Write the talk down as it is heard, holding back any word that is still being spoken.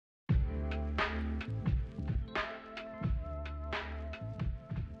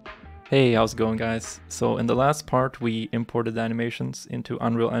Hey, how's it going, guys? So in the last part, we imported the animations into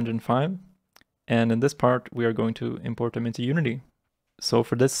Unreal Engine 5, and in this part, we are going to import them into Unity. So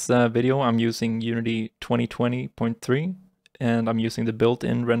for this video, I'm using Unity 2020.3, and I'm using the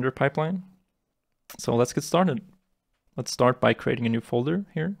built-in render pipeline. So let's get started. Let's start by creating a new folder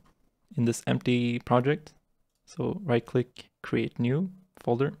here in this empty project. So right-click, create new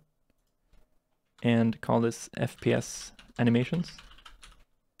folder, and call this FPS animations,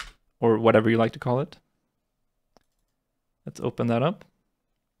 or whatever you like to call it. Let's open that up.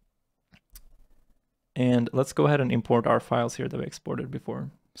 And let's go ahead and import our files here that we exported before.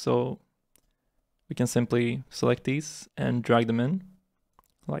 So we can simply select these and drag them in,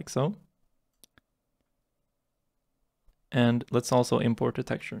 like so. And let's also import the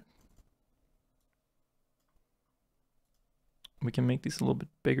texture. We can make these a little bit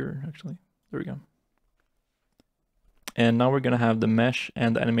bigger, actually. There we go. And now we're going to have the mesh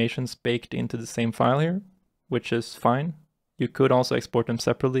and the animations baked into the same file here, which is fine. You could also export them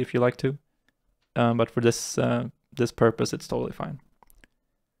separately if you like to, but for this purpose, it's totally fine.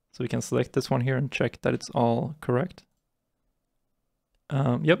 So we can select this one here and check that it's all correct.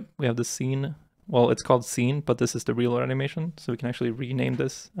 Yep, we have the scene. Well, it's called scene, but this is the reload animation. So we can actually rename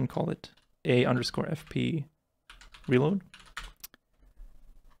this and call it a_fp reload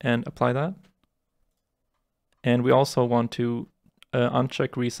and apply that. And we also want to uncheck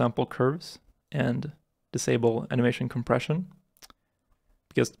resample curves and disable animation compression,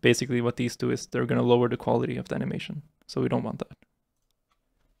 because basically what these do is they're going to lower the quality of the animation. So we don't want that.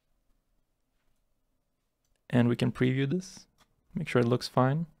 And we can preview this, make sure it looks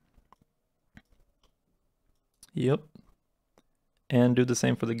fine. Yep. And do the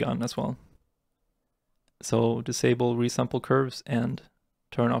same for the gun as well. So disable resample curves and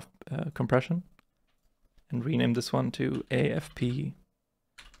turn off compression. And rename this one to AFP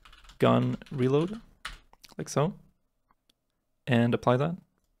gun reload, like so. And apply that.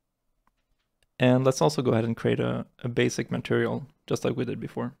 And let's also go ahead and create a basic material, just like we did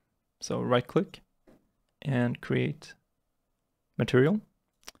before. So right click and create material.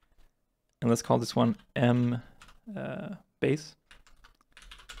 And let's call this one M base.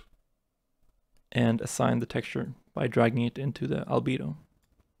 And assign the texture by dragging it into the albedo,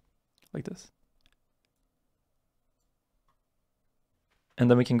 like this. And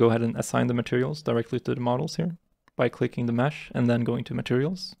then we can go ahead and assign the materials directly to the models here by clicking the mesh and then going to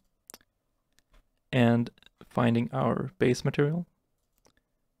materials and finding our base material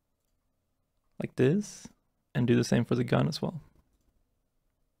like this, and do the same for the gun as well.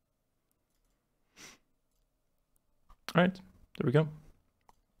 All right, there we go.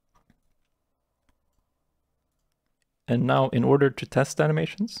 And now in order to test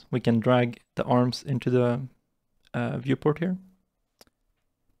animations, we can drag the arms into the viewport here.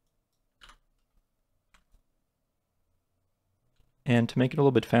 And to make it a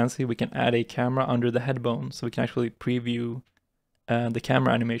little bit fancy, we can add a camera under the head bone, so we can actually preview the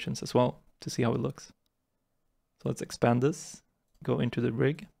camera animations as well to see how it looks. So let's expand this, go into the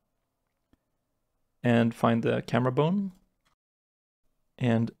rig, and find the camera bone,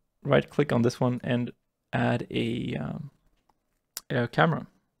 and right click on this one and add a camera,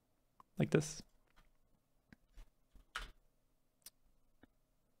 like this.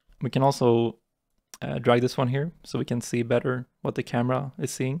 We can also drag this one here so we can see better what the camera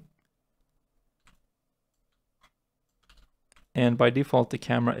is seeing. And by default, the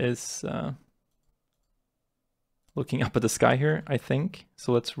camera is looking up at the sky here, I think.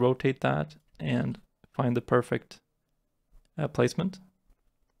 So let's rotate that and find the perfect placement.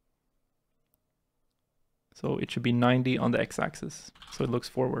 So it should be 90 on the x-axis, so it looks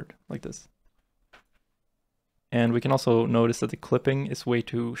forward like this. And we can also notice that the clipping is way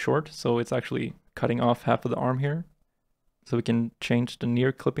too short, so it's actually cutting off half of the arm here. So we can change the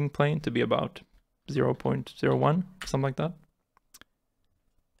near clipping plane to be about 0.01, something like that.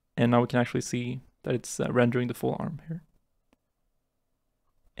 And now we can actually see that it's rendering the full arm here.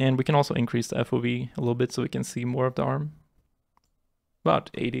 And we can also increase the FOV a little bit so we can see more of the arm.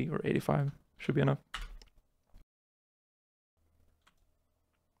 About 80 or 85 should be enough.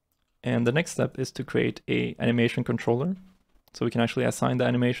 And the next step is to create an animation controller, so we can actually assign the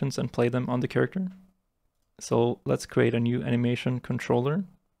animations and play them on the character. So let's create a new animation controller.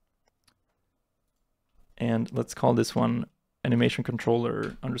 And let's call this one animation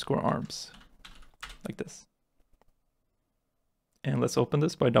controller _ arms, like this. And let's open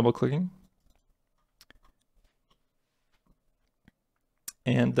this by double clicking.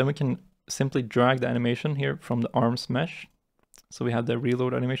 And then we can simply drag the animation here from the arms mesh. So we have the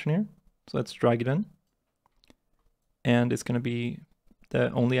reload animation here. So let's drag it in. And it's going to be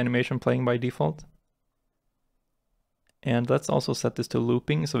the only animation playing by default. And let's also set this to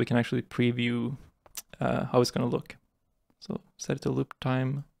looping so we can actually preview how it's going to look. So set it to loop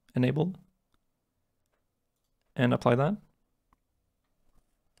time enabled and apply that.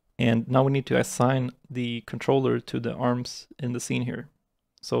 And now we need to assign the controller to the arms in the scene here.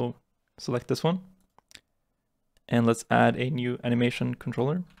 So select this one and let's add a new animation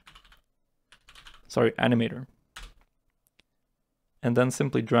controller. Sorry, animator. And then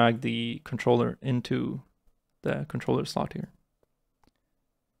simply drag the controller into the controller slot here,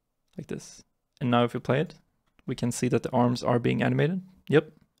 like this. And now if we play it, we can see that the arms are being animated.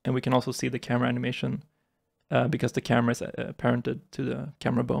 Yep. And we can also see the camera animation because the camera is parented to the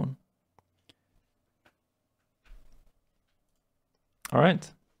camera bone. All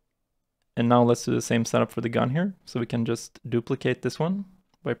right. And now let's do the same setup for the gun here. So we can just duplicate this one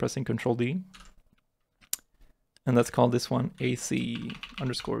by pressing Ctrl D. And let's call this one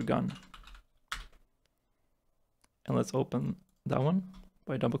AC_gun. And let's open that one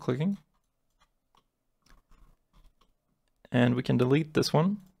by double clicking. And we can delete this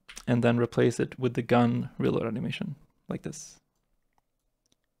one and then replace it with the gun reload animation like this.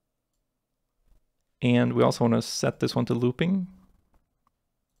 And we also want to set this one to looping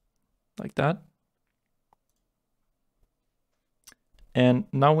like that. And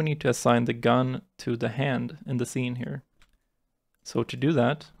now we need to assign the gun to the hand in the scene here. So to do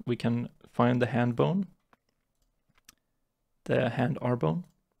that, we can find the hand bone, the hand R bone,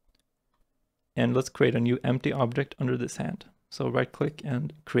 and let's create a new empty object under this hand. So right click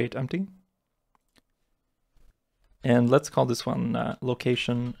and create empty. And let's call this one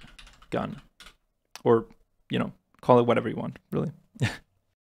location gun, or, you know, call it whatever you want, really.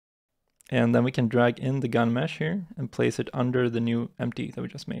 And then we can drag in the gun mesh here and place it under the new empty that we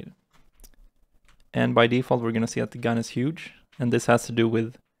just made. And by default, we're going to see that the gun is huge. And this has to do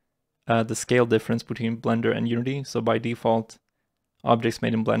with the scale difference between Blender and Unity. So by default, objects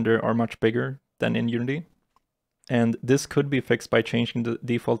made in Blender are much bigger than in Unity. And this could be fixed by changing the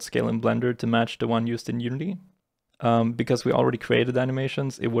default scale in Blender to match the one used in Unity. Because we already created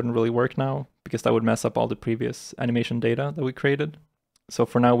animations, it wouldn't really work now because that would mess up all the previous animation data that we created. So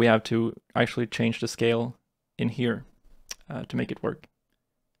for now, we have to actually change the scale in here to make it work.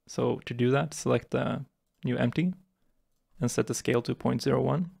 So to do that, select the new empty and set the scale to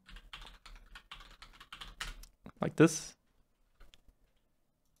 0.01, like this.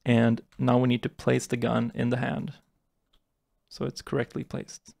 And now we need to place the gun in the hand so it's correctly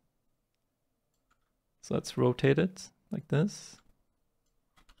placed. So let's rotate it like this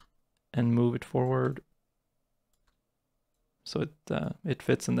and move it forward so it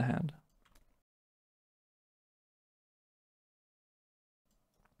fits in the hand.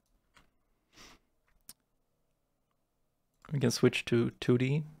 We can switch to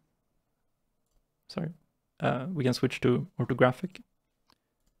 2D. Sorry. We can switch to orthographic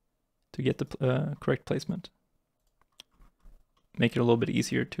to get the correct placement. Make it a little bit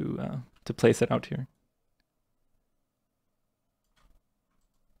easier to place it out here.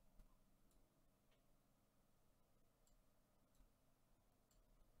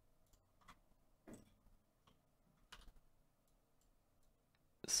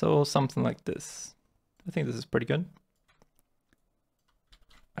 So something like this. I think this is pretty good.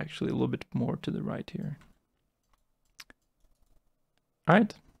 Actually, a little bit more to the right here. All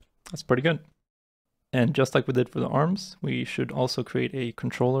right, that's pretty good. And just like we did for the arms, we should also create a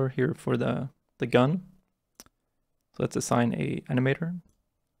controller here for the gun. So let's assign a animator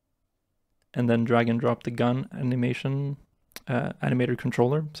and then drag and drop the gun animation, animator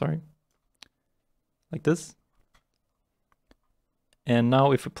controller, sorry, like this. And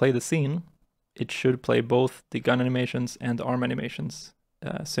now if we play the scene, it should play both the gun animations and the arm animations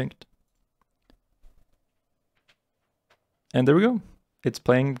synced. And there we go. It's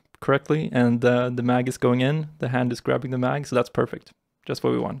playing correctly and the mag is going in, the hand is grabbing the mag, so that's perfect. Just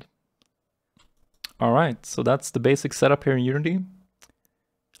what we want. All right, so that's the basic setup here in Unity.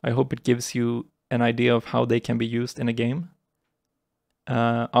 I hope it gives you an idea of how they can be used in a game.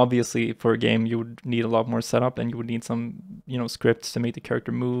 Obviously, for a game, you would need a lot more setup and you would need some, you know, scripts to make the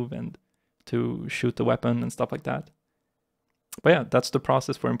character move and to shoot the weapon and stuff like that. But yeah, that's the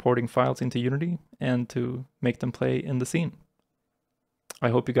process for importing files into Unity and to make them play in the scene. I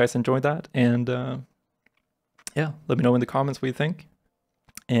hope you guys enjoyed that, and yeah, let me know in the comments what you think.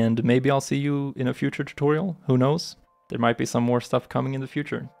 And maybe I'll see you in a future tutorial, who knows? There might be some more stuff coming in the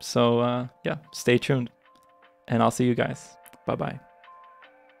future. So yeah, stay tuned, and I'll see you guys. Bye-bye.